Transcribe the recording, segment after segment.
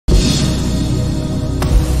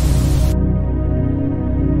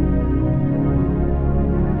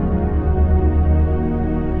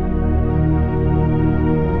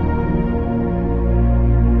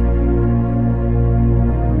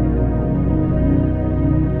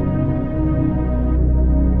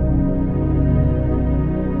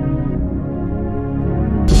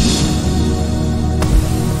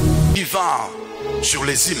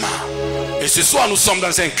les humains. Et ce soir, nous sommes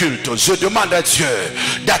dans un culte. Je demande à Dieu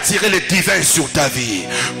d'attirer les divins sur ta vie.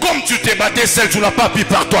 Comme tu t'es battu seul, tu n'as pas pu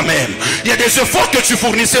par toi-même. Il y a des efforts que tu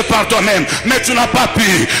fournissais par toi-même, mais tu n'as pas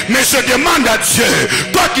pu. Mais je demande à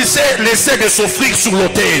Dieu, toi qui sais laisser de souffrir sur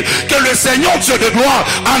l'autel, que le Seigneur Dieu de gloire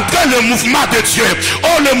entraîne le mouvement de Dieu.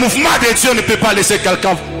 Oh, le mouvement de Dieu ne peut pas laisser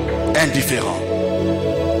quelqu'un indifférent.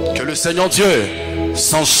 Que le Seigneur Dieu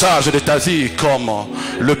s'en charge de ta vie, comme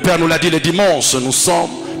le Père nous l'a dit le dimanche. Nous sommes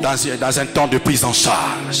dans un temps de prise en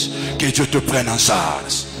charge. Que Dieu te prenne en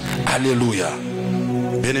charge. Alléluia.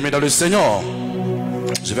 Bien-aimé dans le Seigneur,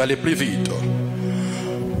 je vais aller plus vite.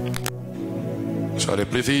 Je vais aller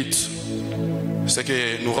plus vite. C'est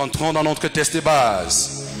que nous rentrons dans notre texte de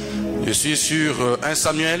base. Je suis sur 1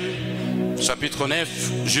 Samuel, chapitre 9,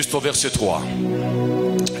 juste au verset 3.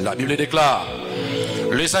 La Bible déclare: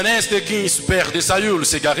 les ânesse de Kis, père de Saül,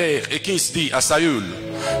 s'égarèrent, et Kis dit à Saül,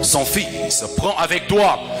 son fils, prends avec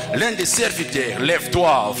toi l'un des serviteurs,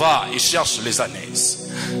 lève-toi, va et cherche les ânesse.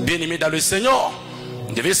 Bien-aimés dans le Seigneur,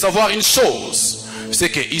 vous devez savoir une chose, c'est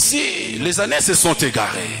que ici, les ânesse se sont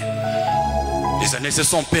égarés. Les ânesse se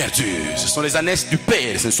sont perdus. Ce sont les ânesse du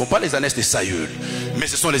Père. Ce ne sont pas les ânesse de Saül, mais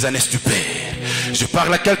ce sont les ânesse du Père. Je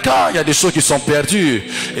parle à quelqu'un, il y a des choses qui sont perdues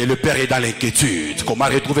et le Père est dans l'inquiétude. Comment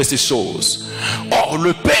retrouver ces choses? Or,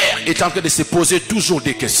 le Père est en train de se poser toujours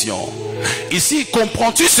des questions. Ici,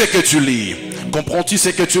 comprends-tu ce que tu lis? Comprends-tu ce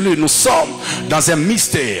que tu lis? Nous sommes dans un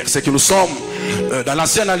mystère. C'est que nous sommes dans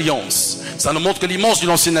l'ancienne alliance. Ça nous montre que l'image de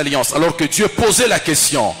l'ancienne alliance. Alors que Dieu posait la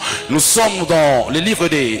question. Nous sommes dans le livre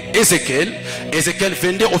d'Ézéchiel. Ézéchiel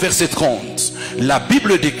 22 au verset 30. La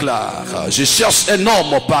Bible déclare: je cherche un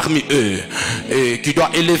homme parmi eux qui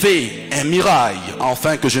doit élever un mirail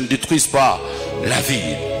afin que je ne détruise pas la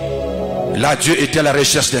ville. Là, Dieu était à la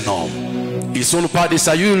recherche d'un homme. Ils ne sont pas des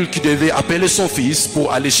Saül qui devait appeler son fils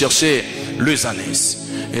pour aller chercher les ânesse.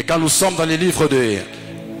 Et quand nous sommes dans les livres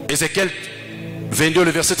d'Ézéchiel 22,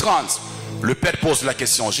 le verset 30, le Père pose la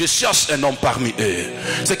question: je cherche un homme parmi eux.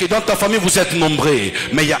 C'est que dans ta famille vous êtes nombreux,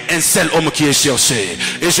 mais il y a un seul homme qui est cherché.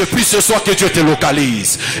 Et je prie ce soir que Dieu te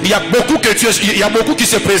localise. Il y a beaucoup qui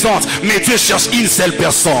se présentent, mais Dieu cherche une seule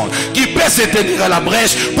personne qui peut se tenir à la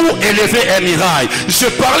brèche pour élever un mirail. Je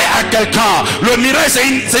parlais à quelqu'un. Le mirail,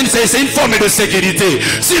 c'est une forme de sécurité.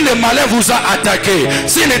 Si le malin vous a attaqué,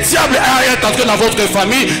 si le diable est entré dans votre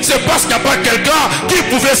famille, c'est parce qu'il n'y a pas quelqu'un qui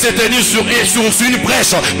pouvait se tenir sur une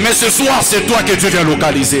brèche. Mais ce soir, c'est toi que Dieu vient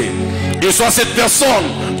localiser. Et soit cette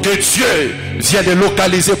personne que Dieu vient de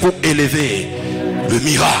localiser pour élever le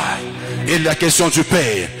mirail. Et la question du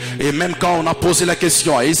Père. Et même quand on a posé la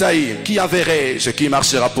question à Isaïe: qui enverrai-je, qui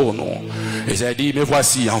marchera pour nous? Isaïe dit: mais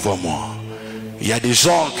voici, envoie-moi. Il y a des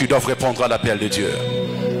gens qui doivent répondre à l'appel de Dieu.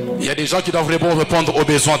 Il y a des gens qui doivent répondre aux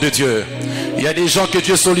besoins de Dieu. Il y a des gens que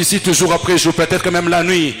Dieu sollicite jour après jour, peut-être que même la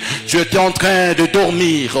nuit. Tu étais en train de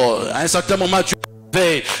dormir. À un certain moment, tu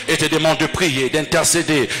et te demande de prier,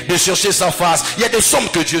 d'intercéder, de chercher sa face. Il y a des sommes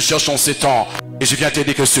que Dieu cherche en ces temps. Et je viens te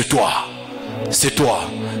dire que c'est toi. C'est toi.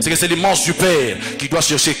 C'est que c'est l'image du Père qui doit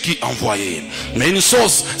chercher qui envoyer. Mais une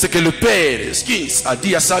chose, c'est que le Père a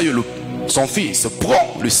dit à Saül, son fils: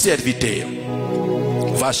 prends le serviteur,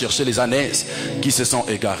 va chercher les ânesse qui se sont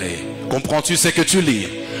égarés. Comprends-tu ce que tu lis?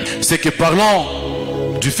 C'est que parlant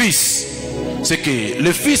du fils, c'est que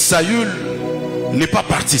le fils Saül n'est pas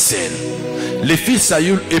parti seul. Le fils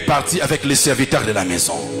Saül est parti avec les serviteurs de la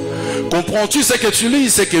maison. Comprends-tu ce que tu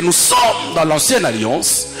lis? C'est que nous sommes dans l'ancienne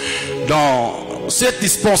alliance. Dans cette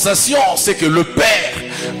dispensation, c'est que le Père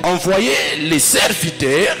envoyait les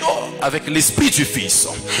serviteurs avec l'esprit du Fils.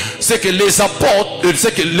 C'est que les apôtres,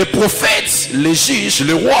 c'est que les prophètes, les juges,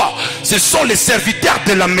 les rois, ce sont les serviteurs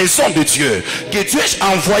de la maison de Dieu que Dieu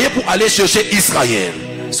a envoyé pour aller chercher Israël.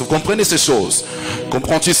 Si vous comprenez ces choses,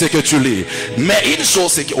 comprends-tu ce que tu lis? Mais une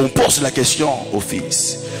chose, c'est qu'on pose la question au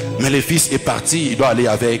fils. Mais le fils est parti, il doit aller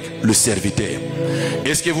avec le serviteur.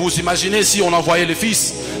 Est-ce que vous vous imaginez si on envoyait le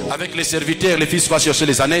fils avec les serviteurs, le fils va chercher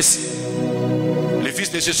les ânesses? Le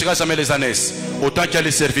fils ne cherchera jamais les ânesses, autant qu'il y a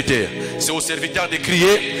les serviteurs. C'est aux serviteurs de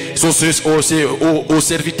crier, c'est aux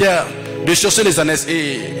serviteurs de chercher les ânesses.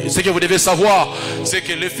 Et ce que vous devez savoir, c'est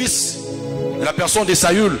que le fils, la personne de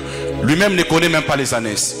Saül, lui-même ne connaît même pas les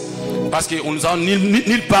ânesses. Parce qu'on nous a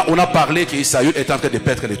nulle part on a parlé que Saül est en train de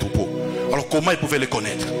paître les troupeaux. Alors comment il pouvait les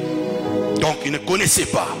connaître? Donc il ne connaissait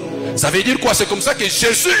pas. Ça veut dire quoi? C'est comme ça que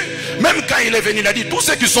Jésus, même quand il est venu, il a dit: tous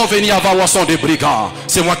ceux qui sont venus avant moi sont des brigands.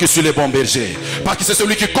 C'est moi qui suis le bon berger. Parce que c'est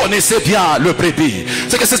celui qui connaissait bien le brebis.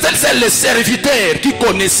 C'est que c'est les serviteurs qui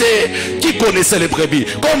connaissaient les brebis.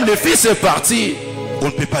 Comme le fils est parti, on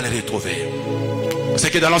ne peut pas les retrouver. C'est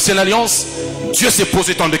que dans l'ancienne alliance, Dieu s'est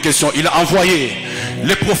posé tant de questions. Il a envoyé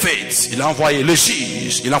les prophètes, il a envoyé les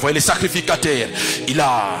juges, il a envoyé les sacrificateurs, il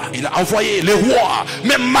a envoyé les rois.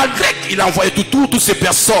 Mais malgré qu'il a envoyé toutes ces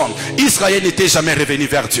personnes, Israël n'était jamais revenu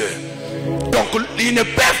vers Dieu. Donc ils ne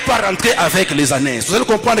peuvent pas rentrer avec les ânesses. Vous allez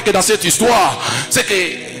comprendre que dans cette histoire, c'est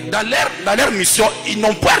que dans leur mission, ils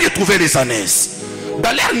n'ont pas retrouvé les ânesses.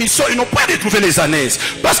 Dans leur mission, ils n'ont pas retrouvé les ânesses.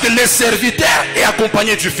 Parce que le serviteur est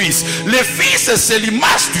accompagné du Fils. Le Fils, c'est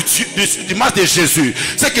l'image de Jésus.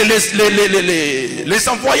 C'est que les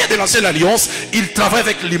envoyés de l'ancienne alliance, ils travaillent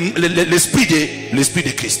avec l'esprit de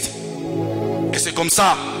Christ. Et c'est comme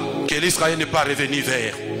ça que l'Israël n'est pas revenu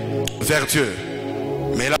vers Dieu.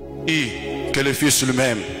 Mais il a dit que le Fils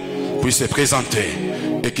lui-même puisse se présenter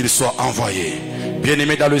et qu'il soit envoyé.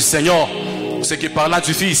 Bien-aimé dans le Seigneur, c'est que parlant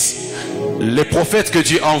du Fils, les prophètes que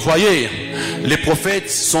Dieu a envoyés, les prophètes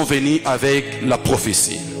sont venus avec la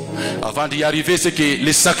prophétie. Avant d'y arriver, c'est que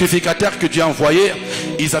les sacrificateurs que Dieu a envoyés,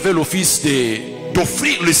 ils avaient l'office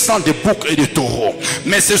d'offrir le sang de bouc et de taureau.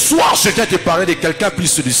 Mais ce soir, je viens te parler de quelqu'un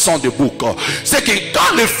plus du sang de bouc. C'est que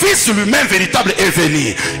quand le Fils lui-même véritable est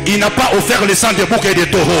venu, il n'a pas offert le sang de bouc et de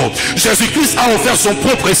taureau. Jésus-Christ a offert son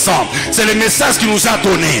propre sang. C'est le message qu'il nous a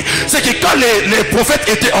donné. C'est que quand les prophètes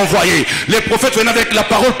étaient envoyés, les prophètes venaient avec la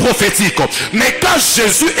parole prophétique. Mais quand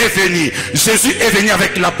Jésus est venu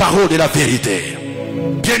avec la parole de la vérité.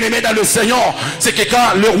 Bien-aimés dans le Seigneur, c'est que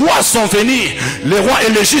quand les rois sont venus, les rois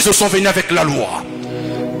et les juges sont venus avec la loi.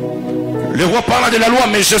 Les rois parlent de la loi,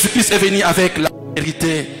 mais Jésus-Christ est venu avec la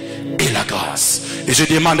vérité et la grâce. Et je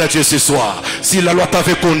demande à Dieu ce soir, si la loi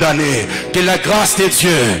t'avait condamné, que la grâce de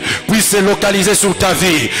Dieu puisse se localiser sur ta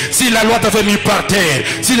vie. Si la loi t'avait mis par terre,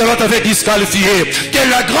 si la loi t'avait disqualifié, que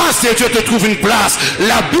la grâce de Dieu te trouve une place.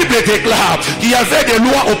 La Bible déclare qu'il y avait des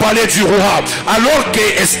lois au palais du roi, alors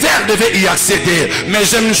que Esther devait y accéder. Mais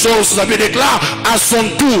j'aime une chose, la Bible déclare, à son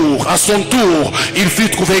tour, il fut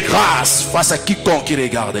trouvé grâce face à quiconque qui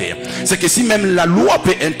regardait. C'est que si même la loi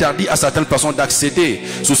peut interdire à certaines personnes d'accéder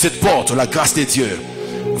sous cette porte, la grâce de Dieu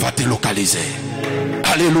va te localiser.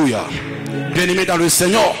 Alléluia. Bien-aimé dans le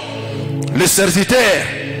Seigneur, les serviteurs,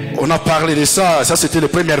 on a parlé de ça. Ça c'était le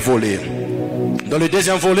premier volet. Dans le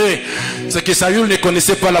deuxième volet, c'est que Saül ne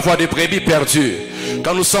connaissait pas la voix des brebis perdues.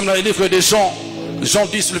 Quand nous sommes dans le livre de Jean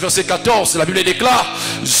 10, le verset 14, la Bible déclare,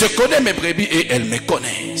 je connais mes brebis et elles me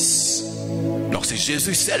connaissent. Donc c'est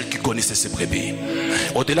Jésus seul qui connaissait ses brebis.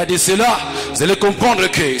 Au-delà de cela, vous allez comprendre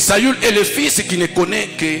que Saül est le fils qui ne connaît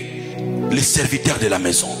que les serviteurs de la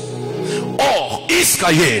maison. Or,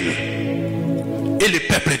 Israël est le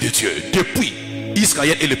peuple de Dieu. Depuis,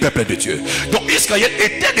 Israël est le peuple de Dieu. Donc Israël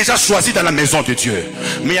était déjà choisi dans la maison de Dieu.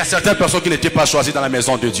 Mais il y a certaines personnes qui n'étaient pas choisies dans la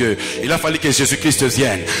maison de Dieu. Il a fallu que Jésus-Christ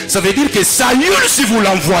vienne. Ça veut dire que Saül, si vous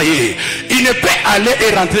l'envoyez, il ne peut aller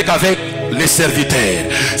et rentrer qu'avec les serviteurs.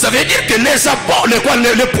 Ça veut dire que les apôtres,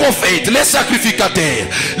 les prophètes, les sacrificateurs,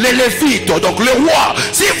 les lévites, donc le roi,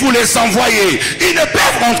 si vous les envoyez, ils ne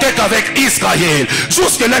peuvent rentrer qu'avec Israël.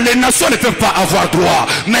 Jusque-là, les nations ne peuvent pas avoir droit.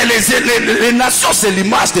 Mais les nations, c'est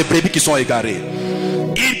l'image des brebis qui sont égarées.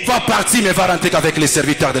 Il va partir mais va rentrer qu'avec les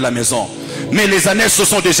serviteurs de la maison. Mais les années se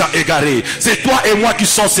sont déjà égarées. C'est toi et moi qui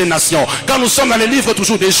sommes ces nations. Quand nous sommes dans le livre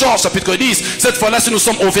toujours des Jean, chapitre 10, cette fois-là, si nous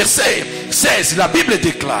sommes au verset 16, la Bible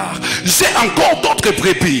déclare, j'ai encore d'autres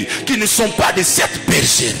brebis qui ne sont pas de cette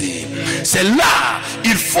bergerie. C'est là,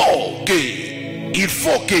 il faut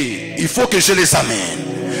que je les amène.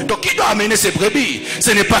 Donc qui doit amener ces brebis? Ce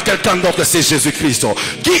n'est pas quelqu'un d'autre, c'est Jésus-Christ.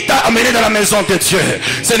 Qui t'a amené dans la maison de Dieu?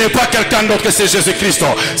 Ce n'est pas quelqu'un d'autre, c'est Jésus-Christ.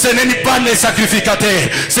 Ce n'est ni pas les sacrificateurs,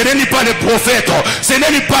 ce n'est ni pas les prophètes, ce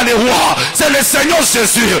n'est ni pas les rois. C'est le Seigneur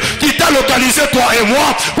Jésus qui t'a localisé, toi et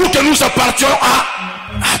moi, pour que nous appartions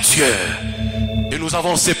à Dieu. Et nous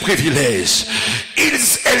avons ces privilèges.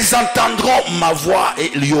 Elles entendront ma voix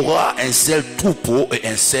et il y aura un seul troupeau et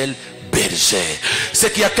un seul berger.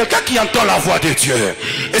 C'est qu'il y a quelqu'un qui entend la voix de Dieu.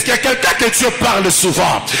 Est-ce qu'il y a quelqu'un que Dieu parle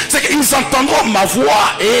souvent? C'est qu'ils entendront ma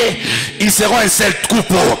voix et ils seront un seul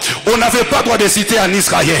troupeau. On n'avait pas droit de citer en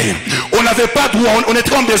Israël. On n'avait pas droit, on était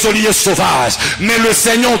comme des oliviers sauvages. Mais le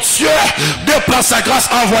Seigneur Dieu, de par sa grâce,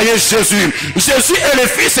 a envoyé Jésus. Jésus est le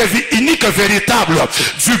Fils unique véritable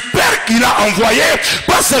du Père qu'il a envoyé,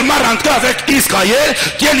 pas seulement rentrer avec Israël,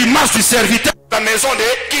 qui est l'image du serviteur. La maison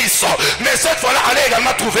de Kis. Mais cette fois-là, allez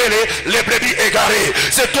également trouver les brebis égarées.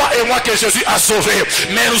 C'est toi et moi que Jésus a sauvé.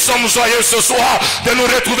 Mais nous sommes joyeux ce soir de nous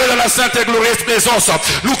retrouver dans la sainte et glorieuse présence.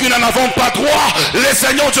 Nous qui n'en avons pas droit, le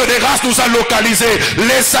Seigneur Dieu de grâce nous a localisés.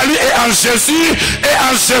 Le salut est en Jésus et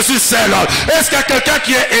en Jésus seul. Est-ce qu'il y a quelqu'un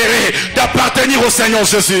qui est erré d'appartenir au Seigneur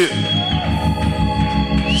Jésus?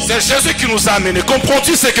 C'est Jésus qui nous a amenés.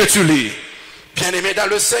 Comprends-tu ce que tu lis? Bien-aimé dans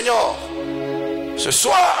le Seigneur, Ce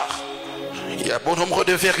soir, il y a bon nombre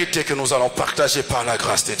de vérités que nous allons partager par la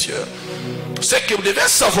grâce de Dieu. C'est que vous devez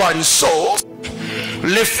savoir une chose.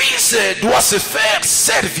 Le fils doit se faire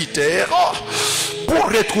serviteur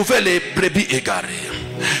pour retrouver les brebis égarées.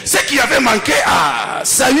 Ce qui avait manqué à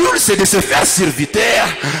Saül, c'est de se faire serviteur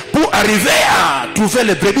pour arriver à trouver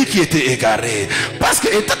les brebis qui étaient égarées. Parce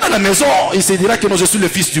qu'étant dans la maison, il se dira que non, je suis le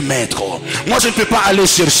fils du maître. Moi, je ne peux pas aller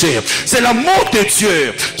chercher. C'est l'amour de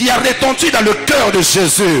Dieu qui a retenti dans le cœur de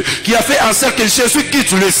Jésus, qui a fait en sorte que Jésus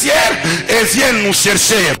quitte le ciel et vienne nous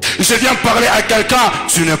chercher. Je viens parler à quelqu'un,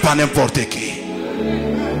 tu n'es pas n'importe qui.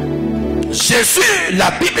 Jésus,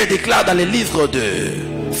 la Bible déclare dans le livre de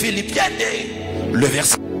Philippiens, le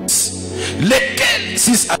verset 6, lesquels,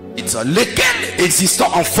 6 à 8, lesquels existant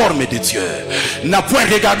en forme de Dieu, n'a point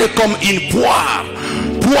regardé comme une poire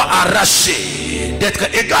arrachée d'être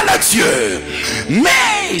égal à Dieu,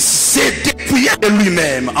 mais s'est dépouillé de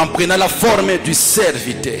lui-même en prenant la forme du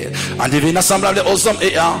serviteur, en devenant semblable aux hommes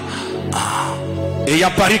et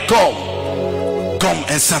ayant paru comme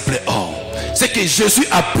un simple homme. C'est que Jésus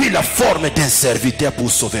a pris la forme d'un serviteur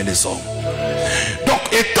pour sauver les hommes. Donc,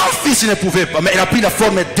 étant fils, il ne pouvait pas, mais il a pris la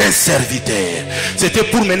forme d'un serviteur. C'était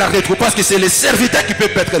pour maintenant retrouver, parce que c'est le serviteur qui peut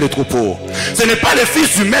perdre le troupeau. Ce n'est pas le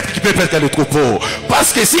fils du maître qui peut perdre le troupeau.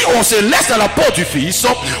 Parce que si on se laisse à la porte du fils,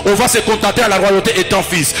 on va se contenter à la royauté étant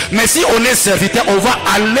fils. Mais si on est serviteur, on va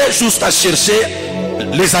aller jusqu'à chercher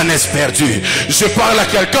les ânes perdus. Je parle à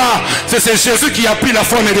quelqu'un, c'est Jésus qui a pris la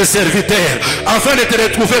forme de serviteur afin de te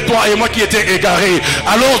retrouver toi et moi qui étaient égarés.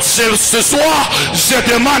 Alors ce soir,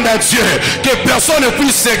 je demande à Dieu que personne ne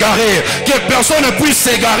puisse s'égarer, que personne ne puisse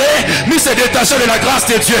s'égarer ni se détacher de la grâce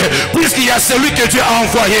de Dieu, puisqu'il y a celui que Dieu a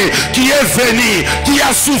envoyé, qui est venu, qui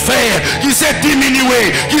a souffert, qui s'est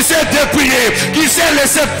diminué, qui s'est dépouillé, qui s'est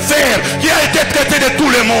laissé faire, qui a été traité de tous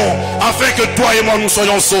les maux, afin que toi et moi nous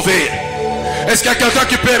soyons sauvés. Est-ce qu'il y a quelqu'un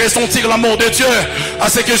qui peut ressentir l'amour de Dieu à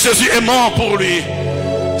ce que Jésus est mort pour lui?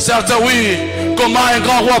 Certains, oui. Comment un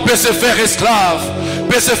grand roi peut se faire esclave,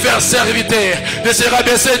 peut se faire serviteur, de se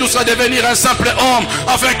rabaisser jusqu'à devenir un simple homme,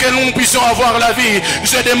 afin que nous puissions avoir la vie.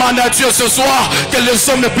 Je demande à Dieu ce soir que les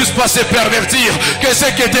hommes ne puissent pas se pervertir, que ceux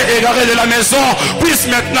qui étaient égarés de la maison puissent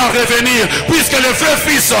maintenant revenir, puisque le vrai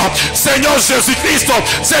Fils, Seigneur Jésus-Christ,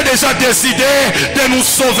 s'est déjà décidé de nous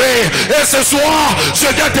sauver. Et ce soir, je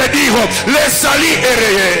viens te dire, le salut est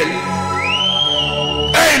réel.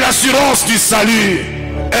 Et l'assurance du salut.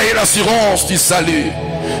 Et l'assurance du salut.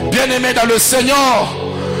 Bien-aimés dans le Seigneur,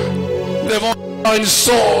 nous devons faire une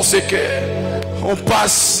chose, c'est que on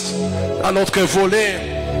passe à notre volet.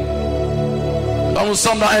 Quand nous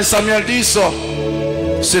sommes dans 1 Samuel 10,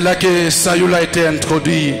 c'est là que Saül a été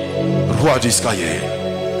introduit roi d'Israël.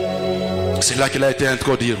 C'est là qu'il a été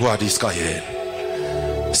introduit roi d'Israël.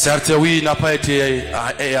 Certes, oui, il n'a pas été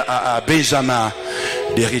à Benjamin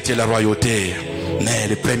d'hériter la royauté. Mais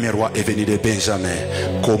le premier roi est venu de Benjamin.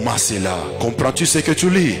 Comment cela? Comprends-tu ce que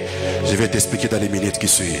tu lis? Je vais t'expliquer dans les minutes qui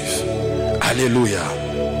suivent. Alléluia.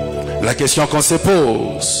 La question qu'on se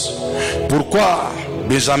pose, pourquoi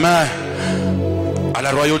Benjamin a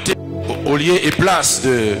la royauté au lieu et place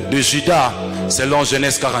de Juda selon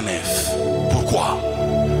Genèse 49? Pourquoi?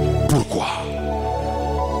 Pourquoi?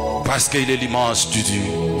 Parce qu'il est l'image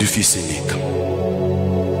du Fils unique.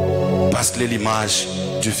 Parce qu'il est l'image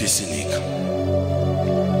du Fils unique.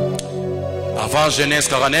 Avant Genèse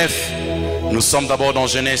 49, nous sommes d'abord dans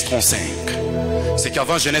Genèse 35. C'est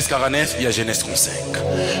qu'avant Genèse 49, il y a Genèse 35.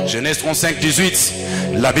 Genèse 35, 18,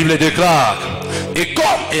 la Bible déclare, et comme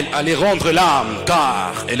elle allait rendre l'âme,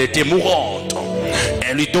 car elle était mourante,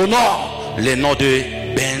 elle lui donna le nom de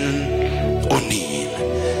Ben-Onim.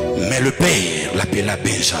 Mais le père l'appela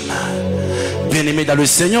Benjamin. Bien-aimé dans le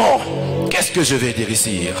Seigneur, qu'est-ce que je vais dire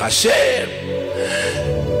ici? Rachel,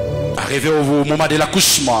 arrivé au moment de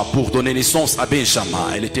l'accouchement pour donner naissance à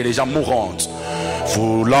Benjamin, elle était déjà mourante,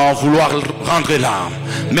 vouloir rendre l'âme.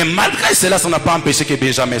 Mais malgré cela, ça n'a pas empêché que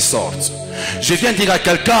Benjamin sorte. Je viens dire à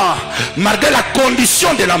quelqu'un, malgré la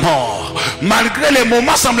condition de la mort, malgré les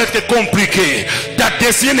moments semblent être compliqués, ta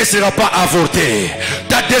destinée ne sera pas avortée,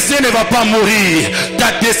 ta destinée ne va pas mourir,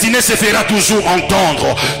 ta destinée se fera toujours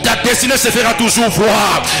entendre, ta destinée se fera toujours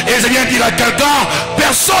voir. Et je viens dire à quelqu'un,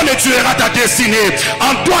 personne ne tuera ta destinée.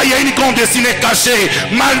 En toi il y a une grande destinée cachée.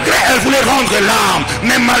 Malgré elle voulait rendre l'âme,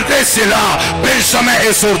 mais malgré cela, Benjamin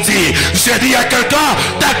est sorti. Je dis à quelqu'un,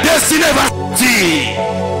 ta destinée va sortir.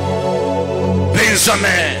 Benjamin,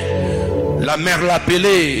 la mère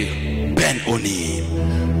l'appelait Ben-Onim,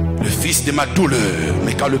 le fils de ma douleur.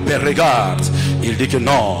 Mais quand le père regarde, il dit que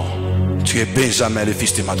non, tu es Benjamin, le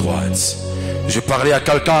fils de ma droite. Je parlais à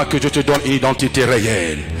quelqu'un que Dieu te donne une identité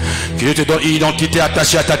réelle. Que Dieu te donne une identité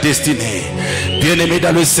attachée à ta destinée. Bien-aimé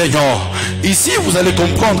dans le Seigneur, ici vous allez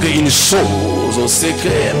comprendre une chose au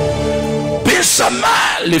secret. Benjamin,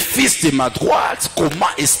 le fils de ma droite, comment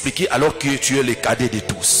expliquer alors que tu es le cadet de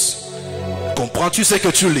tous? Comprends-tu ce que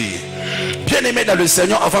tu lis? Bien-aimé dans le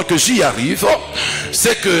Seigneur, avant que j'y arrive,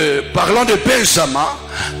 c'est que parlant de Benjamin,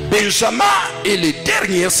 Benjamin et les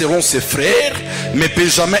derniers seront ses frères, mais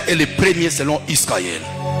Benjamin est le premier selon Israël.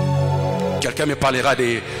 Quelqu'un me parlera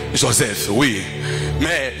de Joseph, oui.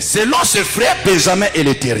 Mais selon ses frères, Benjamin est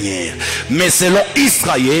le dernier. Mais selon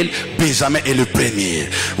Israël, Benjamin est le premier.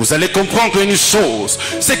 Vous allez comprendre une chose,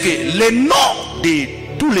 c'est que les noms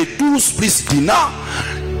de tous les 12 fils d'Ina,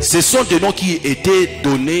 ce sont des noms qui étaient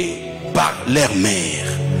donnés par leur mère.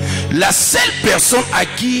 La seule personne à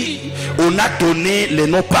qui on a donné les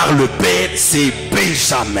noms par le père, c'est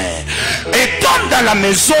Benjamin. Étant dans la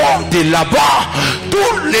maison de là-bas,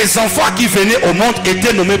 tous les enfants qui venaient au monde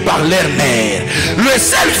étaient nommés par leur mère. Le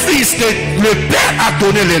seul fils que le père a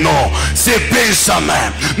donné les noms, c'est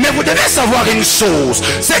Benjamin. Mais vous devez savoir une chose,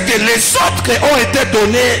 c'est que les autres ont été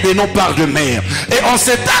donnés les noms par le mère. Et en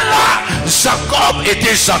ce temps-là,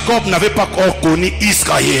 Jacob n'avait pas encore connu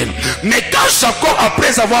Israël. Mais quand Jacob,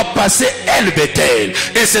 après avoir passé El Bethel,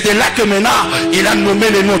 et c'est de là que maintenant il a nommé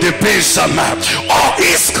le nom de Benjamin. Oh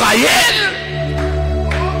Israël,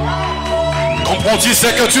 comprends-tu ce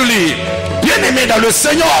que tu lis? Bien aimé dans le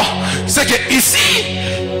Seigneur, c'est que ici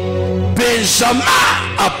Benjamin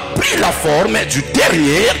a pris la forme du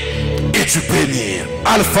dernier et du premier,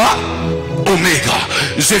 Alpha, Oméga.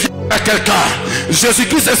 Je viens à quelqu'un,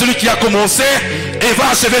 Jésus-Christ est celui qui a commencé et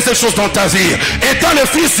va achever cette chose dans ta vie. Étant le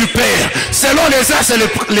fils du Père, selon les uns c'est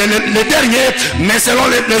le dernier, mais selon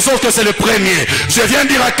les autres c'est le premier. Je viens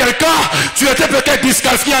dire à quelqu'un, tu étais peut-être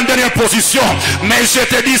disqualifié en dernière position, mais je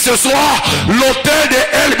te dis ce soir, l'autel de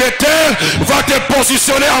El Bethel va te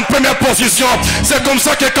positionner en première position. C'est comme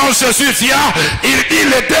ça que quand Jésus vient, il dit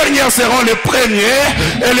les derniers seront les premiers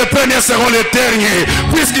et les premiers seront les derniers,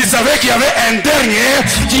 puisqu'il savait qu'il y avait un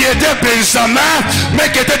dernier qui était Benjamin,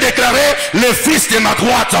 mais qui était déclaré le fils de ma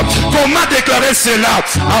droite. Comment déclarer cela?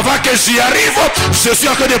 Avant que j'y arrive, je suis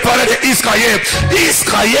en train de parler d'Israël.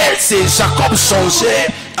 Israël, c'est Jacob changé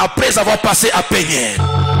après avoir passé à Péniel.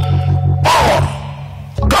 Or,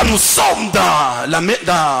 quand nous sommes dans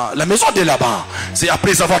la maison de Laban, c'est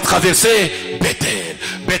après avoir traversé Bethel.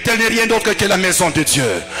 Bethel n'est rien d'autre que la maison de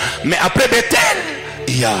Dieu. Mais après Bethel,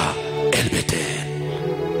 il y a El Bethel.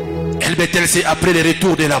 El Bethel, c'est après le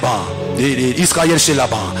retour de Laban, d'Israël chez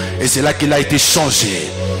Laban. Et c'est là qu'il a été changé.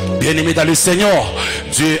 Bien-aimé dans le Seigneur,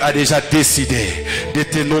 Dieu a déjà décidé de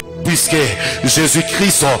te nommer, puisque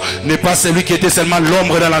Jésus-Christ n'est pas celui qui était seulement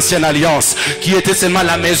l'ombre dans l'ancienne alliance, qui était seulement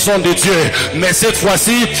la maison de Dieu, mais cette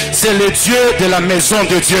fois-ci c'est le Dieu de la maison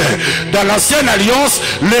de Dieu. Dans l'ancienne alliance,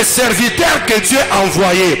 le serviteur que Dieu a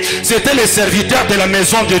envoyé, c'était le serviteur de la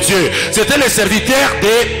maison de Dieu, c'était le serviteur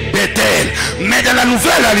de Bethel. Mais dans la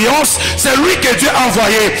nouvelle alliance, c'est lui que Dieu a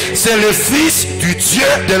envoyé, c'est le fils du Dieu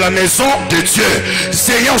de la maison de Dieu,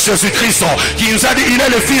 Seigneur Jésus-Christ, qui nous a dit il est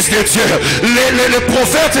le fils de Dieu. Les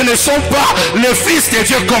prophètes ne sont pas le fils de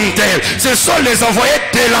Dieu comme tel, ce sont les envoyés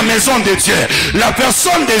de la maison de Dieu. La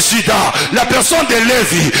personne de Juda, la personne de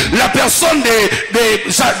Lévi, la personne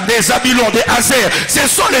des Zabylon, des Azer, ce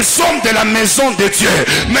sont les hommes de la maison de Dieu.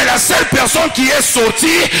 Mais la seule personne qui est sortie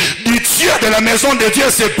du Dieu de la maison de Dieu,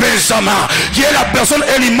 c'est Benjamin, qui est la personne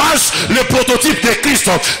et l'image, le prototype de Christ,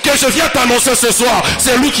 que je viens t'annoncer ce soir.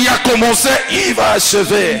 C'est lui qui a commencé, il va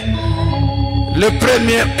achever. Le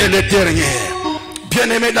premier et le dernier.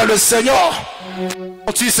 Bien-aimé dans le Seigneur,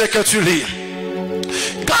 tu sais que tu lis.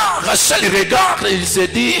 Quand Rachel regarde, il se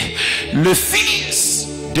dit, le fils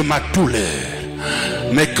de ma douleur.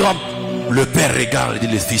 Mais quand le père regarde, il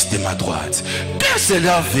dit, le fils de ma droite. Qu'est-ce que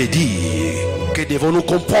cela veut dire? Que devons-nous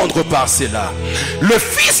comprendre par cela? Le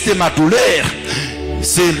fils de ma douleur,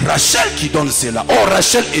 c'est Rachel qui donne cela. Oh,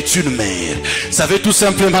 Rachel est une mère. Ça veut tout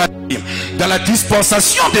simplement dire, dans la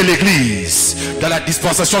dispensation de l'église,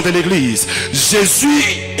 Jésus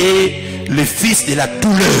est le fils de la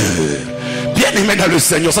douleur. Bien aimé dans le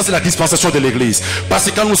Seigneur, ça c'est la dispensation de l'église. Parce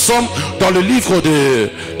que quand nous sommes dans le livre de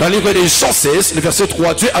Jean 16, le verset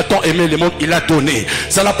 3, Dieu a tant aimé le monde, il a donné.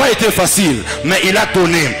 Ça n'a pas été facile, mais il a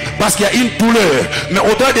donné. Parce qu'il y a une douleur. Mais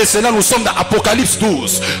au-delà de cela, nous sommes dans Apocalypse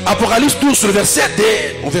 12. Apocalypse 12, le verset 2,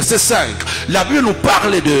 au verset 5. La Bible nous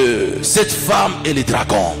parle de cette femme et les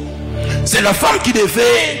dragons. C'est la femme qui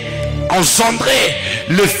devait engendrer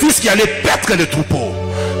le fils qui allait paître le troupeau.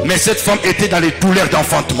 Mais cette femme était dans les douleurs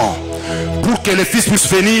d'enfantement. Pour que le fils puisse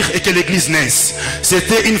venir et que l'église naisse.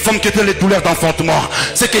 C'était une femme qui était dans les douleurs d'enfantement.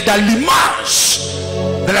 C'est que dans l'image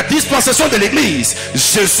Dans la dispensation de l'église,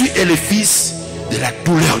 Jésus est le fils de la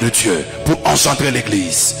douleur de Dieu pour engendrer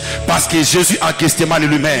l'église. Parce que Jésus en Gethsémani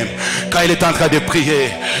lui-même, quand il est en train de prier,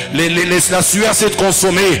 la sueur s'est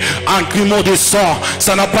consommée en grumeaux de sang.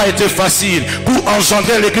 Ça n'a pas été facile pour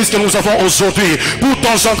engendrer l'église que nous avons aujourd'hui. Pour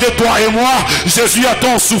t'engendrer toi et moi, Jésus a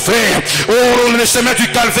tant souffert. Oh, le chemin du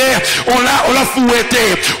calvaire, on l'a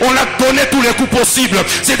fouetté, on l'a donné tous les coups possibles.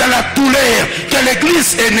 C'est dans la douleur que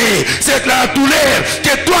l'église est née. C'est dans la douleur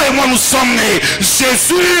que toi et moi nous sommes nés.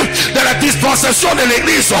 Jésus, dans la dispensation de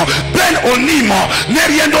l'église, Ben Onim n'est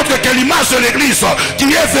rien d'autre que l'image de l'église qui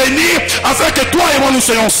est venue afin que toi et moi nous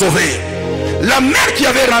soyons sauvés. La mère qui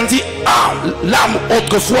avait rendu l'âme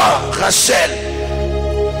autrefois, Rachel,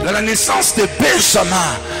 dans la naissance de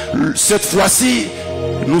Benjamin, cette fois-ci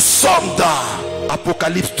nous sommes dans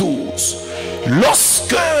Apocalypse 12.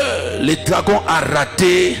 Lorsque le dragon a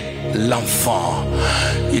raté l'enfant,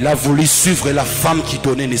 il a voulu suivre la femme qui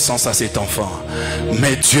donnait naissance à cet enfant,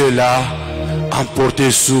 mais Dieu l'a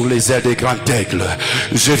emporté sur les ailes des grands aigles.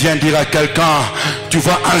 Je viens dire à quelqu'un, tu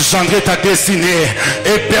vas engendrer ta destinée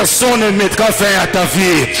et personne ne mettra fin à ta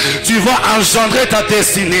vie. Tu vas engendrer ta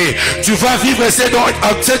destinée, tu vas vivre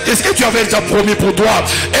ce que tu avais déjà promis pour toi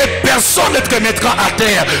et personne ne te mettra à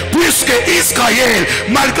terre, puisque Israël,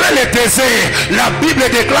 malgré les déserts, la Bible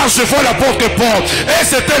déclare: je vois l'apôtre Paul, et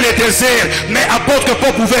c'était le désert, mais apôtre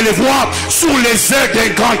Paul pouvait le voir sous les ailes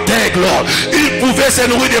d'un grand aigle. Il pouvait se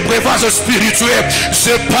nourrir des breuvages spirituels.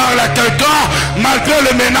 Je parle à quelqu'un, malgré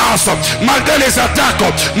les menaces, malgré les attaques,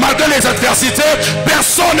 malgré les adversités,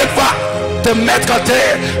 personne ne va te mettre à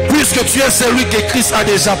terre, puisque tu es celui que Christ a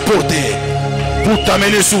déjà porté pour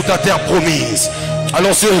t'amener sur ta terre promise.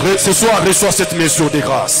 Alors ce soir, reçois cette mesure de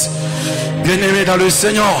grâce. Bien-aimé dans le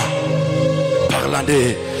Seigneur, parlant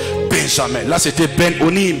de Benjamin, là c'était Ben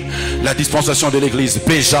Onim, la dispensation de l'église.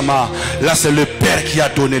 Benjamin, là c'est le père qui a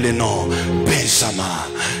donné le nom Benjamin.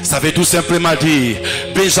 Ça veut tout simplement dire,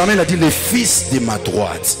 Benjamin a dit le fils de ma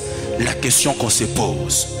droite. La question qu'on se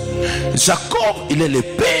pose, Jacob, il est le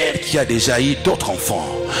père qui a déjà eu d'autres enfants,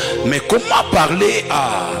 mais comment parler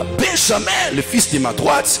à Benjamin, le fils de ma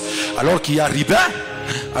droite, alors qu'il y a Ribin,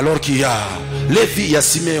 alors qu'il y a Lévi, il y a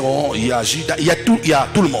Siméon, il y a Judas, il y a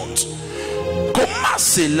tout le monde? Comment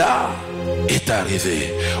cela est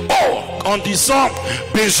arrivé? Oh, en disant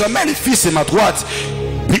Benjamin, le fils de ma droite,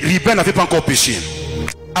 Ribin n'avait pas encore péché.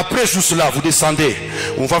 Après juste cela, vous descendez.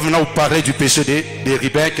 On va venir vous parler du péché de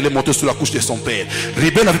Ribin qui est monté sous la couche de son père.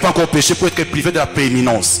 Ribin n'avait pas encore péché pour être privé de la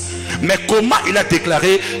prééminence. Mais comment il a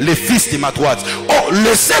déclaré le fils de ma droite? Oh,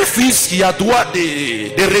 le seul fils qui a droit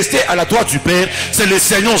de rester à la droite du Père, c'est le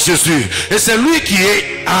Seigneur Jésus. Et c'est lui qui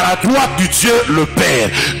est à la droite du Dieu le Père.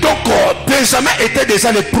 Donc Benjamin était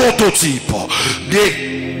déjà le prototype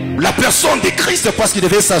de la personne de Christ, parce qu'il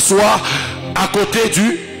devait s'asseoir à côté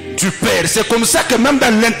du Père. C'est comme ça que même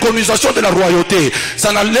dans l'intronisation de la royauté,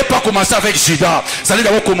 ça n'allait pas commencer avec Judas, ça allait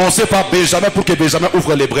d'abord commencer par Benjamin, pour que Benjamin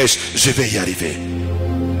ouvre les brèches. Je vais y arriver.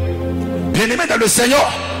 Bien-aimé dans le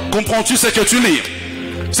Seigneur, comprends-tu ce que tu lis?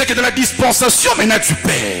 C'est que dans la dispensation maintenant du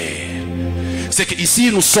Père, c'est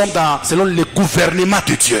qu'ici nous sommes selon le gouvernement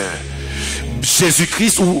de Dieu.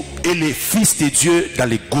 Jésus-Christ est le Fils de Dieu dans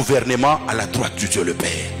le gouvernement à la droite du Dieu le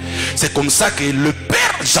Père. C'est comme ça que le Père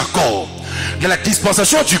Jacob, dans la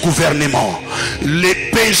dispensation du gouvernement,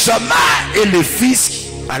 le Benjamin est le fils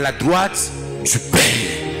à la droite du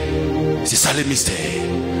Père. C'est ça le mystère.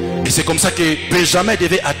 Et c'est comme ça que Benjamin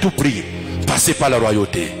devait à tout prix passer par la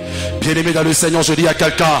royauté. Bien-aimé dans le Seigneur, je dis à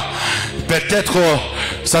quelqu'un, peut-être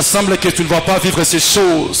ça semble que tu ne vas pas vivre ces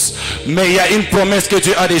choses, mais il y a une promesse que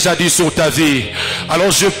Dieu a déjà dit sur ta vie.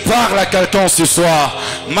 Alors je parle à quelqu'un ce soir,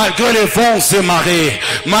 malgré les vents et marées,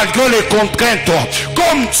 malgré les contraintes,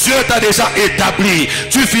 comme Dieu t'a déjà établi,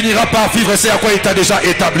 tu finiras par vivre ce à quoi il t'a déjà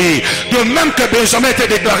établi. De même que Benjamin était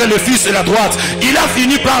déclaré le fils de la droite, il a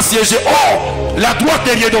fini par siéger. Oh, la droite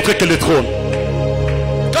n'est rien d'autre que le trône.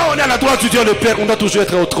 Quand on est à la droite du Dieu le Père, on doit toujours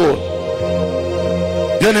être au trône.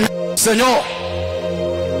 Bien-aimé Seigneur,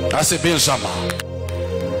 c'est Benjamin,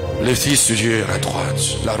 le fils de Dieu à droite,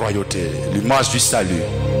 la royauté, l'image du salut.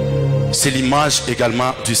 C'est l'image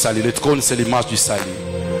également du salut. Le trône, c'est l'image du salut.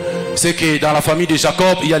 C'est que dans la famille de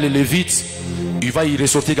Jacob, il y a les Lévites. Il va y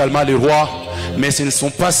ressortir également les rois. Mais ce ne sont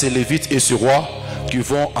pas ces Lévites et ce roi qui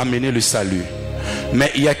vont amener le salut. Mais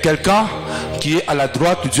il y a quelqu'un qui est à la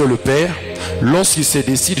droite du Dieu le Père. Lorsqu'il se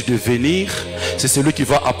décide de venir, c'est celui qui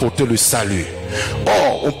va apporter le salut.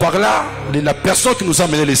 Or, on parle là de la personne qui nous a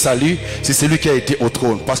amené le salut, c'est celui qui a été au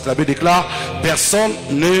trône. Parce que la Bible déclare, personne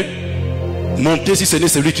ne montait si ce n'est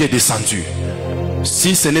celui qui est descendu.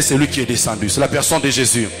 Si ce n'est celui qui est descendu, c'est la personne de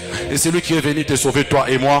Jésus. Et c'est lui qui est venu te sauver toi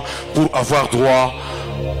et moi pour avoir droit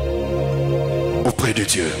de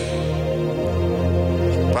Dieu.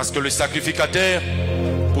 Parce que le sacrificateur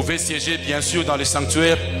pouvait siéger bien sûr dans le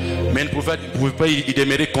sanctuaire, mais il ne pouvait pas y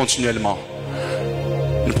demeurer continuellement.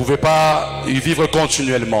 Il ne pouvait pas y vivre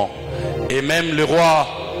continuellement. Et même le roi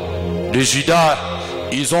de Juda,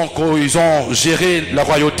 ils ont géré la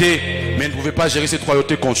royauté, mais ils ne pouvaient pas gérer cette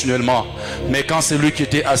royauté continuellement. Mais quand c'est lui qui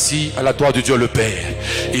était assis à la droite de Dieu le Père,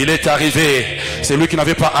 il est arrivé, c'est lui qui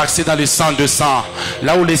n'avait pas accès dans les sang de sang,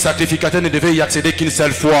 là où les sacrificateurs ne devaient y accéder qu'une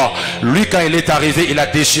seule fois. Lui, quand il est arrivé, il a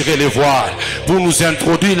déchiré les voiles pour nous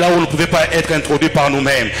introduire là où on ne pouvait pas être introduit par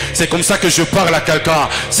nous-mêmes. C'est comme ça que je parle à quelqu'un.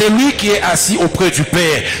 C'est lui qui est assis auprès du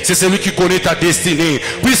Père. C'est celui qui connaît ta destinée,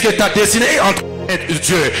 puisque ta destinée est entre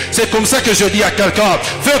Dieu. C'est comme ça que je dis à quelqu'un,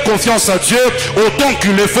 fais confiance à Dieu autant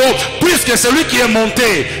qu'il le faut, puisque celui qui est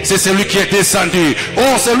monté, c'est celui qui est descendu.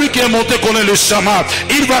 Oh, celui qui est monté connaît le chemin.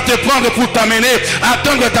 Il va te prendre pour t'amener à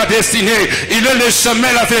atteindre ta destinée. Il est le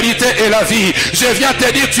chemin, la vérité et la vie. Je viens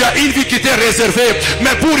te dire, tu as une vie qui t'est réservée,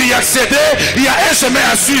 mais pour y accéder, il y a un chemin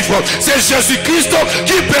à suivre. C'est Jésus-Christ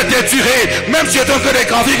qui peut te tirer. Même si tu es en train de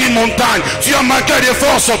gravir une montagne, tu as manqué de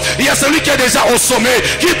force, il y a celui qui est déjà au sommet,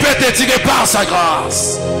 qui peut te tirer par sa grâce.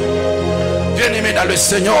 Bien-aimé dans le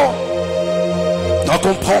Seigneur, doit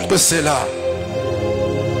comprendre que c'est là.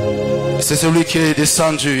 C'est celui qui est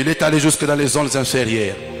descendu, il est allé jusque dans les zones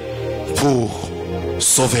inférieures pour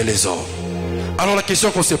sauver les hommes. Alors la question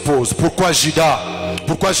qu'on se pose, pourquoi Judas,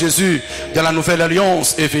 pourquoi Jésus dans la nouvelle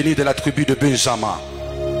alliance est venu de la tribu de Benjamin,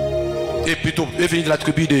 et plutôt est venu de la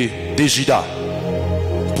tribu de Judas?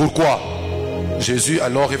 Pourquoi Jésus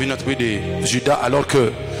alors est venu de la tribu de Judas, alors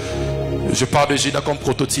que je parle de Judas comme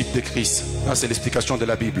prototype de Christ? C'est l'explication de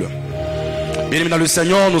la Bible. Bien dans le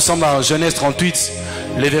Seigneur, nous sommes dans Genèse 38,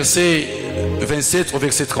 les versets 27 au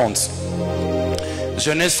verset 30.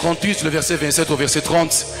 Genèse 38, le verset 27 au verset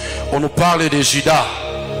 30, on nous parle de Judas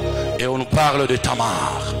et on nous parle de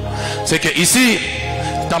Tamar. C'est que ici,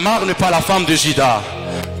 Tamar n'est pas la femme de Judas.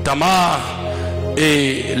 Tamar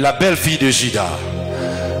est la belle-fille de Judas.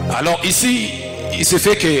 Alors ici, il se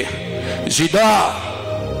fait que Judas,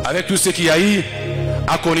 avec tout ce qu'il y a eu,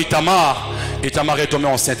 a connu Tamar, et Tamar est tombée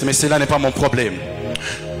enceinte. Mais cela n'est pas mon problème.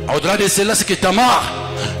 Au-delà de cela, c'est que Tamar,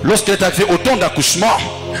 lorsqu'elle est arrivée au temps d'accouchement,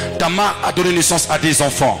 Tamar a donné naissance à des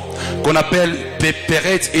enfants qu'on appelle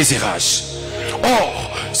Péret et Zérach.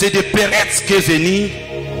 Or, c'est de Péret qu'est venu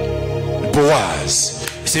Boaz.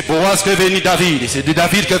 C'est Boaz qu'est venu David. C'est de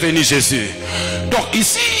David qu'est venu Jésus. Donc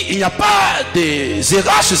ici, il n'y a pas de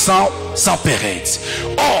Zérach sans Péret.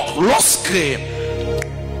 Or, lorsque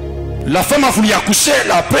la femme a voulu accoucher,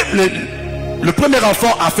 le premier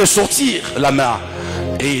enfant a fait sortir la main.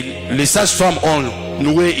 Et les sages-femmes ont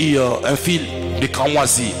noué un fil de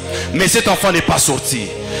cramoisi. Mais cet enfant n'est pas sorti.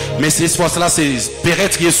 Mais cette fois-là, c'est Péret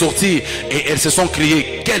qui est sorti. Et elles se sont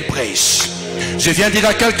criées, quelle brèche! Je viens dire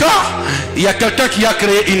à quelqu'un, il y a quelqu'un qui a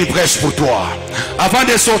créé une brèche pour toi. Avant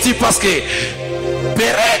de sortir, parce que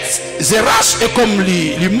Péret, Zérach est comme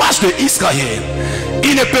l'image d'Israël.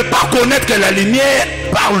 Il ne peut pas connaître que la lumière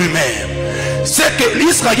par lui-même. C'est que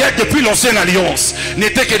l'Israël, depuis l'ancienne alliance,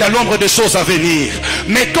 n'était que dans l'ombre des choses à venir.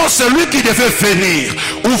 Mais quand celui qui devait venir,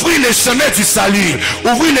 ouvrir les chemins du salut,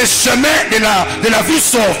 ouvrir les chemins de la vie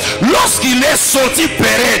sauve, lorsqu'il est sorti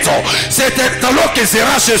Péret, c'était alors que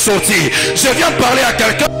Zérach est sorti. Je viens de parler à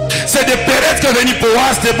quelqu'un, c'est de Péret qu'est venu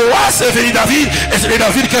Boaz, de Boaz est venu David, et c'est de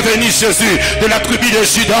David qu'est venu Jésus, de la tribu de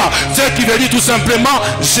Judas. Ce qui veut dire tout simplement,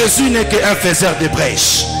 Jésus n'est qu'un faiseur de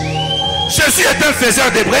brèches. Jésus est un faiseur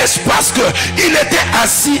de brèches parce qu'il était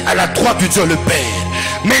assis à la droite du Dieu le Père.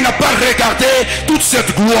 Mais il n'a pas regardé toute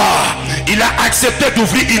cette gloire. Il a accepté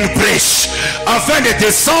d'ouvrir une brèche afin de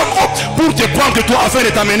descendre pour te prendre toi, afin de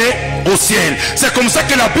t'amener au ciel. C'est comme ça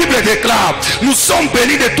que la Bible déclare, nous sommes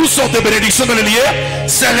bénis de toutes sortes de bénédictions dans le lieu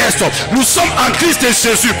céleste. Nous sommes en Christ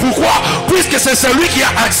Jésus. Pourquoi? Puisque c'est celui qui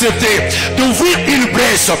a accepté d'ouvrir une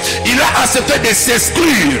brèche. Il a accepté de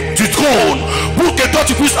s'exclure du trône pour que toi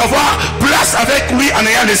tu puisses avoir place avec lui en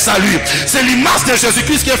ayant le salut. C'est l'image de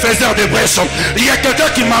Jésus-Christ qui est faiseur de brèche. Il y a quelqu'un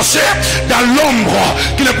qui marchait dans l'ombre,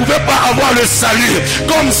 qui ne pouvait pas avoir le salut.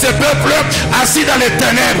 Comme ce peuple assis dans les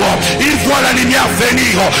ténèbres, il voit la lumière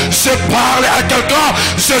venir. Je parle à quelqu'un,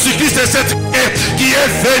 Jésus-Christ est cette qui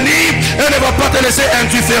est venu et ne va pas te laisser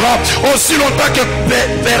indifférent. Aussi longtemps que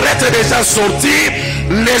Péret est déjà sorti,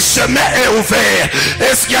 le chemin est ouvert.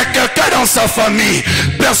 Est-ce qu'il y a quelqu'un dans sa famille?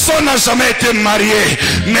 Personne n'a jamais été marié,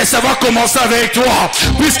 mais ça va commencer avec toi,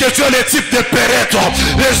 puisque tu es le type de Péret.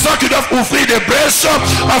 Les gens qui doivent ouvrir des brèches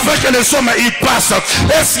afin que les hommes y passent.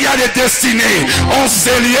 Est-ce qu'il y a des destinées en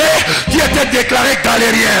Zélier qui étaient déclarés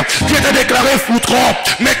galériens, qui étaient déclarés foutrons,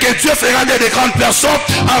 mais que Dieu fera des grandes personnes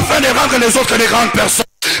afin de rendre les autres des grandes personnes?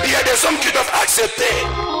 Il y a des hommes qui doivent accepter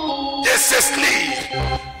de s'exclure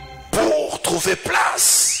pour trouver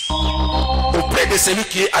place auprès de celui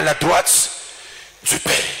qui est à la droite du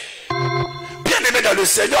Père. Bien aimé dans le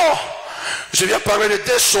Seigneur, je viens parler de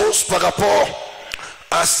deux choses par rapport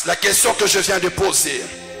à la question que je viens de poser.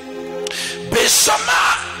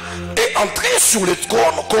 Benjamin est entré sur le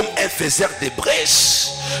trône comme un faiseur de brèches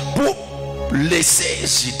pour laisser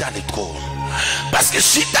Juda le trône. Parce que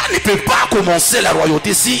Juda ne peut pas commencer la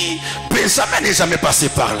royauté si Benjamin n'est jamais passé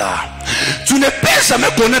par là. Tu ne peux jamais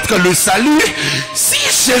connaître le salut si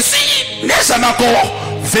Jésus n'est jamais encore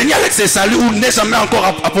venu avec ses saluts ou n'est jamais encore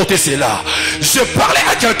apporté cela. Je parlais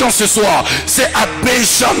à quelqu'un ce soir. C'est à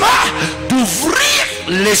Benjamin d'ouvrir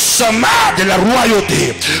les chemins de la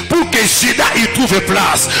royauté pour que Juda y trouve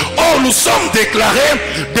place. Or nous sommes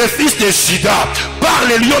déclarés des fils de Juda par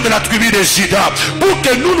les lions de la tribu de Juda pour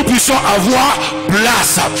que nous puissions avoir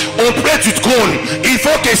place auprès du trône. Il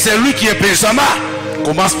faut que celui qui est Benjamin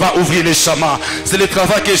commence par ouvrir les chemins. C'est le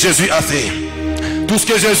travail que Jésus a fait. Tout ce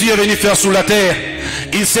que Jésus est venu faire sur la terre,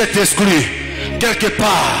 il s'est exclu quelque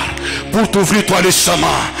part pour t'ouvrir toi les chemins.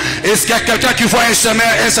 Est-ce qu'il y a quelqu'un qui voit un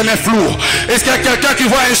chemin flou? Est-ce qu'il y a quelqu'un qui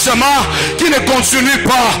voit un chemin qui ne continue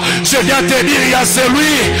pas? Je viens te dire, il y a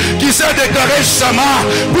celui qui s'est déclaré chemin,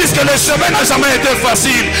 puisque le chemin n'a jamais été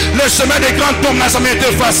facile. Le chemin des grands hommes n'a jamais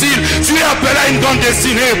été facile. Tu es appelé à une grande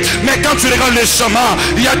destinée, mais quand tu regardes le chemin,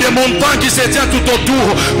 il y a des montagnes qui se tiennent tout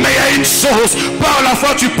autour. Mais il y a une chose, par la foi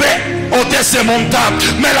tu peux ôter ces montagnes,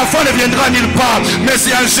 mais la foi ne viendra nulle part. Mais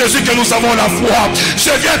c'est en Jésus que nous avons la foi.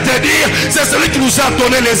 Je viens te dire, c'est celui qui nous a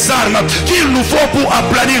donné les armes qu'il nous faut pour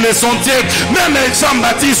aplanir les sentiers. Même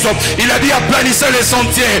Jean-Baptiste, il a dit aplanissez les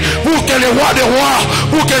sentiers pour que le roi des rois,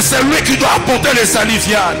 pour que celui qui doit apporter les salut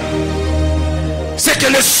vienne. C'est que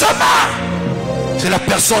le chemin, c'est la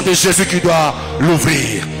personne de Jésus qui doit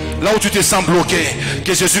l'ouvrir. Là où tu te sens bloqué,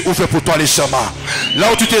 que Jésus ouvre pour toi les chemins.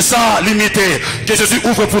 Là où tu te sens limité, que Jésus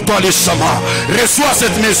ouvre pour toi les chemins. Reçois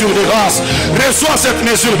cette mesure de grâce. Reçois cette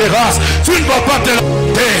mesure de grâce. Tu ne vas pas te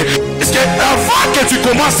lamenter. Parce qu'avant que tu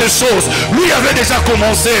commences ces choses, lui avait déjà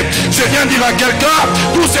commencé. Je viens dire à quelqu'un,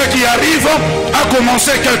 tout ce qui arrive a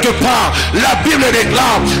commencé quelque part. La Bible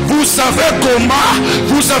déclare, vous savez comment,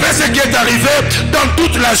 vous savez ce qui est arrivé dans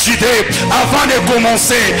toute la Judée avant de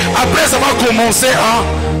commencer. Après avoir commencé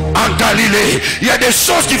en Galilée, il y a des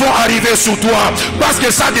choses qui vont arriver sur toi parce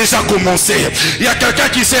que ça a déjà commencé. Il y a quelqu'un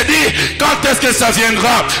qui s'est dit, quand est-ce que ça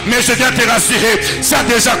viendra? Mais je viens te rassurer, ça a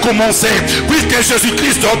déjà commencé. Puisque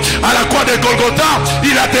Jésus-Christ, à la croix de Golgotha,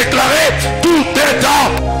 il a déclaré, tout est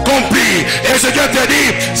accompli. Et je viens te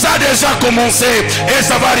dire, ça a déjà commencé et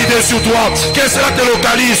ça va arriver sur toi. Que cela te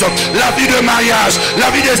localise, la vie de mariage, la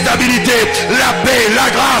vie de stabilité, la paix,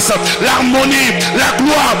 la grâce, l'harmonie, la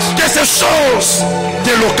gloire, que ces choses te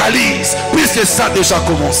localisent, puisque ça a déjà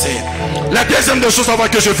commencé. La deuxième des choses avant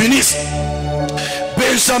que je finisse,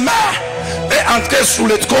 Benjamin est entré sous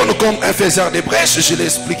le trône comme un faiseur de brèches, je l'ai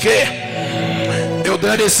expliqué. Et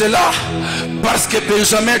au-delà de cela, parce que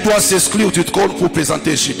Benjamin doit s'exclure du trône pour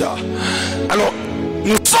présenter Juda. Alors,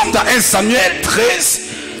 nous sommes dans 1 Samuel 13,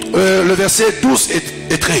 le verset 12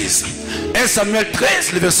 et 13. 1 Samuel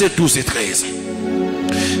 13, le verset 12 et 13.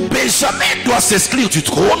 Benjamin doit s'exclure du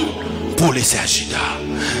trône pour laisser à Juda.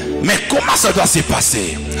 Mais comment ça doit se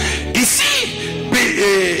passer? Ici,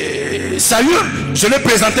 Saül, je l'ai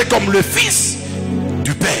présenté comme le fils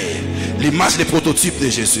du Père. L'image, les prototypes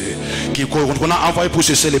de Jésus qu'on a envoyé pour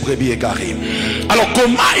chercher les brebis égarées. Alors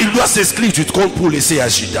comment il doit s'exclure du trône pour laisser à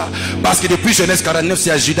Juda? Parce que depuis Genèse 49,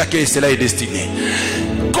 c'est à Juda que cela est destiné.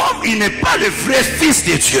 Comme il n'est pas le vrai fils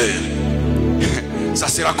de Dieu, ça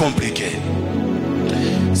sera compliqué.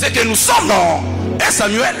 C'est que nous sommes dans 1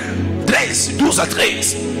 Samuel 13, 12 à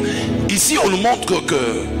 13. Ici on nous montre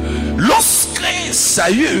que lorsque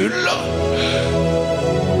Saül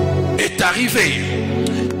est arrivé,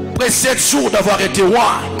 après 7 jours d'avoir été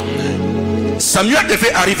roi, Samuel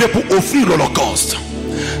devait arriver pour offrir l'holocauste.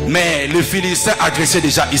 Mais les Philistins agressaient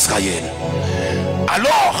déjà Israël.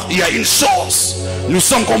 Alors il y a une chose, nous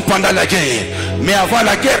sommes comme pendant la guerre, mais avant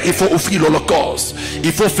la guerre il faut offrir l'holocauste,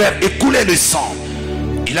 il faut faire écouler le sang.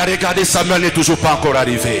 Il a regardé, Samuel n'est toujours pas encore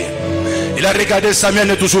arrivé. Il a regardé, Samuel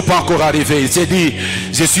n'est toujours pas encore arrivé. Il s'est dit,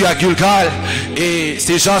 je suis à Gilgal et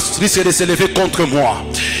ces gens risquent de se lever contre moi.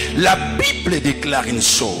 La Bible déclare une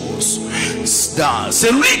chose,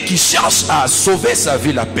 celui qui cherche à sauver sa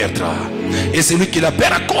vie la perdra, et celui qui la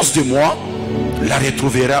perd à cause de moi la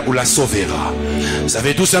retrouvera ou la sauvera. Ça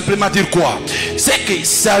veut tout simplement dire quoi? C'est que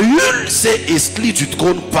Saül s'est exclu du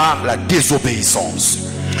trône par la désobéissance.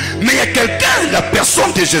 Mais il y a quelqu'un, la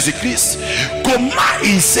personne de Jésus-Christ, comment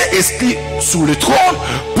il s'est exclu sous le trône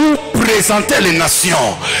pour présenter les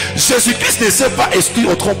nations. Jésus-Christ ne s'est pas exclu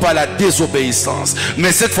autrement par la désobéissance,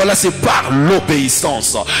 mais cette fois-là c'est par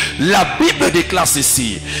l'obéissance. La Bible déclare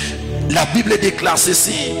ceci. La Bible déclare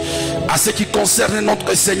ceci à ce qui concerne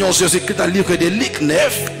notre Seigneur Jésus-Christ dans le livre de Luc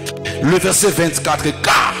 9, le verset 24.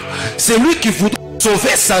 Car c'est lui qui voudra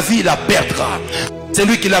sauver sa vie, la perdra. C'est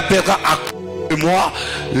lui qui la perdra à moi,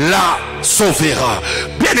 la sauvera.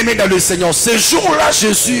 Bien aimé dans le Seigneur, ce jour-là,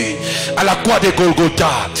 Jésus, à la croix de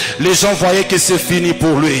Golgotha, les gens voyaient que c'est fini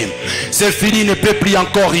pour lui. C'est fini, il ne peut plus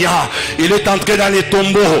encore rien. Il est entré dans les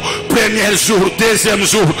tombeaux. Premier jour, deuxième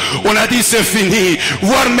jour, on a dit c'est fini.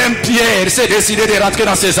 Voire même Pierre s'est décidé de rentrer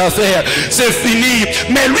dans ses affaires. C'est fini.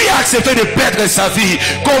 Mais lui a accepté de perdre sa vie.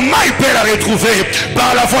 Comment il peut la retrouver?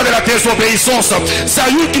 Par la voie de la désobéissance.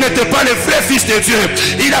 Saül, qui n'était pas le vrai fils de Dieu,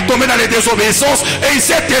 il a tombé dans les désobéissances et il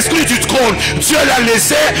s'est exclu du trône. Dieu l'a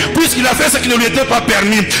laissé puisqu'il a fait ce qui ne lui était pas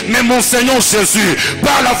permis. Mais mon Seigneur Jésus,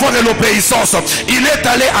 par la voie de l'obéissance, il est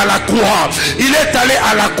allé à la croix. Il est allé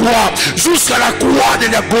à la croix, jusqu'à la croix de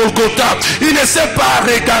la Golgotha. Il ne s'est pas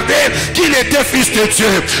regardé qu'il était fils de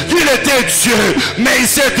Dieu, qu'il était Dieu, mais il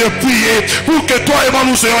s'est dépouillé pour que toi et moi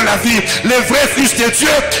nous ayons la vie. Le vrai fils de Dieu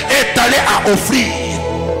est allé à offrir.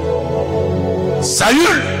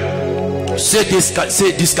 Saül s'est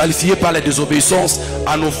disqualifié par la désobéissance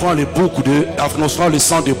en offrant le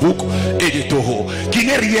sang de bouc et de taureau, qui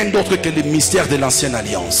n'est rien d'autre que le mystère de l'ancienne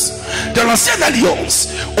alliance. Dans l'ancienne alliance,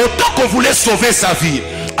 autant qu'on voulait sauver sa vie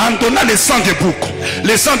en donnant le sang de bouc,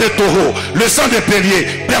 le sang de taureau, le sang de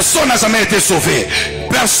bélier, personne n'a jamais été sauvé.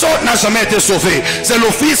 Personne n'a jamais été sauvé. C'est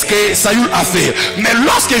l'office que Saül a fait. Mais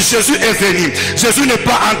lorsque Jésus est venu, Jésus n'est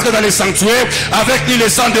pas entré dans les sanctuaires avec ni le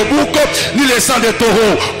sang de bouc, ni le sang de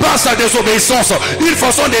taureau. Par sa désobéissance, une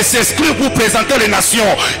façon de s'exclure pour présenter les nations.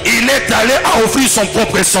 Il est allé à offrir son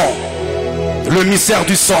propre sang. Le mystère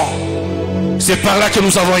du sang. C'est par là que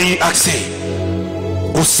nous avons eu accès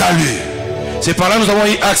au salut. C'est par là que nous avons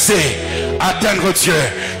eu accès à atteindre Dieu.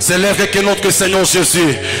 C'est l'œuvre que notre Seigneur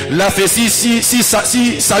Jésus l'a fait. Si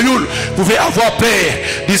Saül pouvait avoir peur,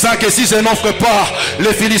 disant que si je n'offre pas,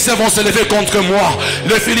 les Philistins vont se lever contre moi,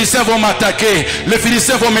 les Philistins vont m'attaquer, les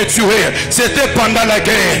Philistins vont me tuer. C'était pendant la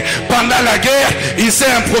guerre. Pendant la guerre, il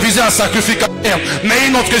s'est improvisé un sacrificateur. Mais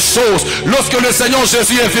une autre chose, lorsque le Seigneur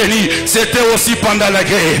Jésus est venu, c'était aussi pendant la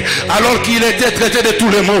guerre. Alors qu'il était traité de tous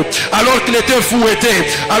les maux, alors qu'il était fouetté,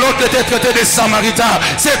 alors qu'il était traité des Samaritains,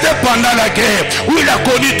 c'était pendant la guerre où il a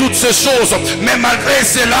connu toutes ces choses. Mais malgré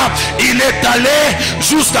cela, il est allé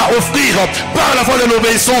jusqu'à offrir par la voie de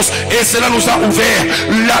l'obéissance, et cela nous a ouvert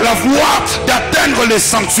la voie d'atteindre les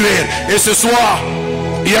sanctuaires. Et ce soir,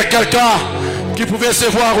 il y a quelqu'un qui pouvait se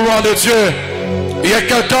voir loin de Dieu. Il y a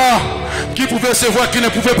quelqu'un qui pouvait se voir, qui ne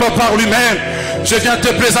pouvait pas par lui-même. Je viens te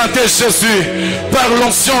présenter Jésus. Par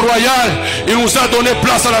l'onction royale, il nous a donné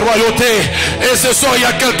place à la royauté. Et ce soir, il y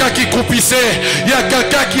a quelqu'un qui croupissait, il y a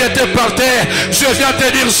quelqu'un qui était par terre. Je viens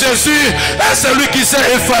te dire, Jésus est celui qui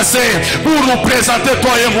s'est effacé pour nous présenter,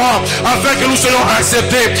 toi et moi, afin que nous soyons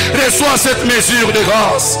acceptés. Reçois cette mesure de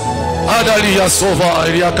grâce. Adalia Sova,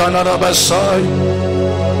 il y a Canada Bashai.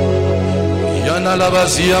 Yana la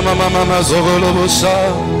Bazia, Mama Zogolo Bosa.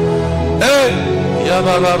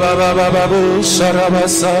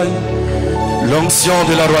 L'onction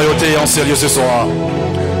de la royauté est en sérieux ce soir.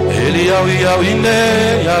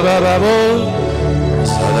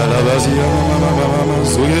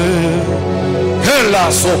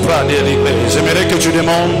 J'aimerais que tu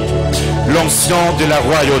demandes l'onction de la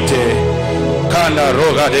royauté.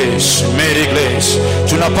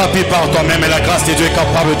 Tu n'as pas pu par toi-même, mais la grâce de Dieu est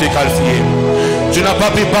capable de te qualifier. Tu n'as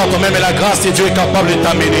pas pu par toi-même, mais la grâce de Dieu est capable de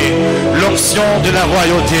t'amener. L'onction de la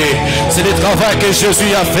royauté, c'est le travail que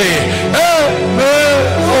Jésus a fait.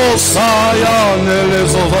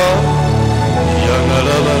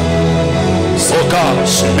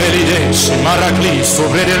 Sokash, Meridesh, Maraglis,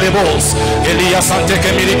 Sobrede Lebos, Elias Sante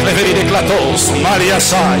Kemiri Cleveri de Clatos, Maria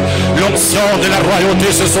Sai, l'onction de la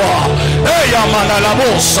royauté ce soir. Eyamana la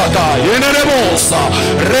bossa, Yenerebosa,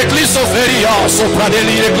 Recliso Feria,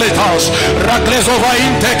 Sopradeli de Cletage, Racleso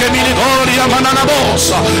Vainte Kemiri Gloria Manana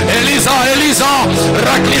Bossa, Elisa,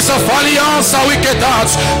 Raclisa Falianza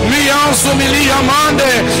Wiketats, Mianzo Milia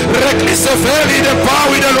Mande, Reclise Feri de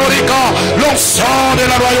Pau et de Lorica, l'onction de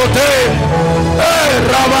la royauté.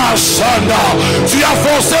 Tu as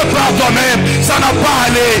forcé par toi-même, ça n'a pas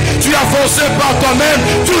allé. Tu as forcé par toi-même,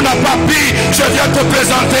 tu n'as pas pu. Je viens te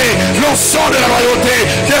présenter l'onction de la royauté.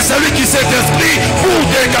 C'est celui qui s'est inscrit pour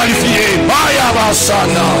te qualifier.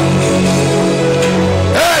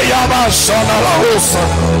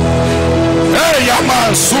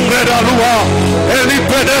 Yaman sumbre da lua,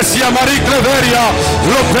 elipedesia maricleveria,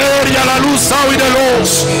 loperia la luz et de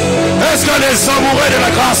l'os. Est-ce que les amoureux de la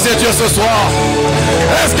grâce de Dieu ce soir,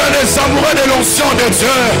 est-ce que les amoureux de l'onction de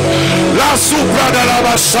Dieu, la soupra de la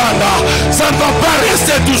bachanda, ça ne va pas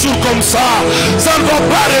rester toujours comme ça, ça ne va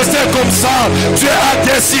pas rester comme ça. Dieu a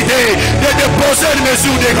décidé de déposer une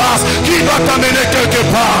mesure de grâce qui va t'amener quelque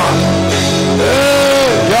part.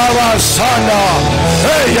 Yabashana,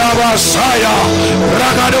 Yabashaya,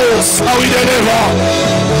 Ragados, Awideleva.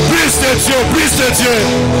 Plus de Dieu, plus de Dieu.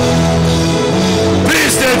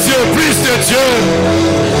 Plus de Dieu, plus de Dieu.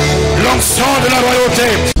 L'onction de la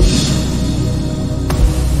royauté,